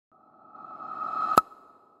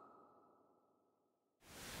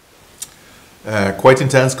Quite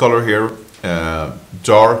intense color here,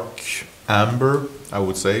 dark amber, I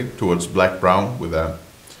would say, towards black brown with a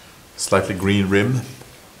slightly green rim.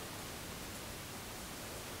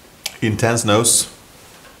 Intense nose,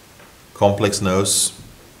 complex nose,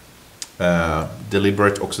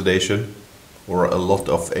 deliberate oxidation, or a lot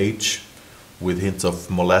of H with hints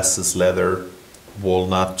of molasses, leather,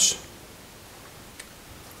 walnut,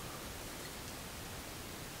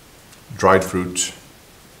 dried fruit,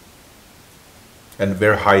 and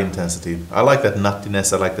very high intensity. I like that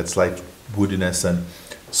nuttiness, I like that slight woodiness, and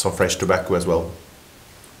some fresh tobacco as well.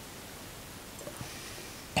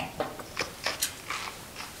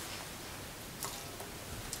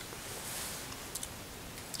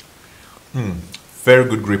 Very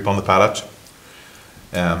good grip on the palate.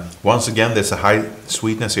 Once again, there's a high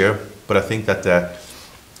sweetness here, but I think that the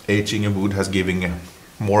aging in wood has given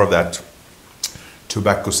more of that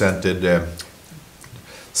tobacco-scented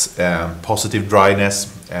positive dryness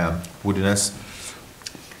and woodiness.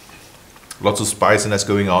 Lots of spiciness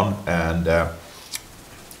going on, and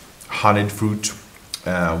honeyed fruit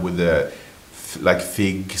with like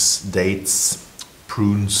figs, dates,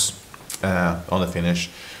 prunes on the finish.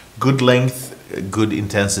 Good length, good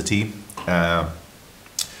intensity.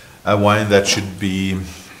 A wine that should be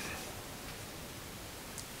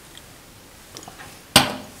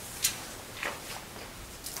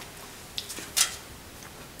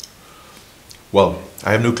well,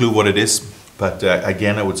 I have no clue what it is, but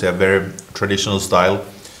again, I would say a very traditional style.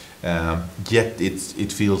 Yet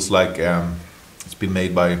it feels like it's been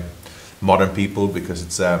made by modern people, because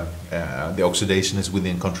it's the oxidation is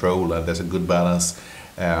within control, and there's a good balance,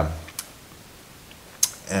 and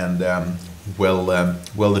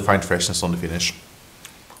well-defined freshness on the finish.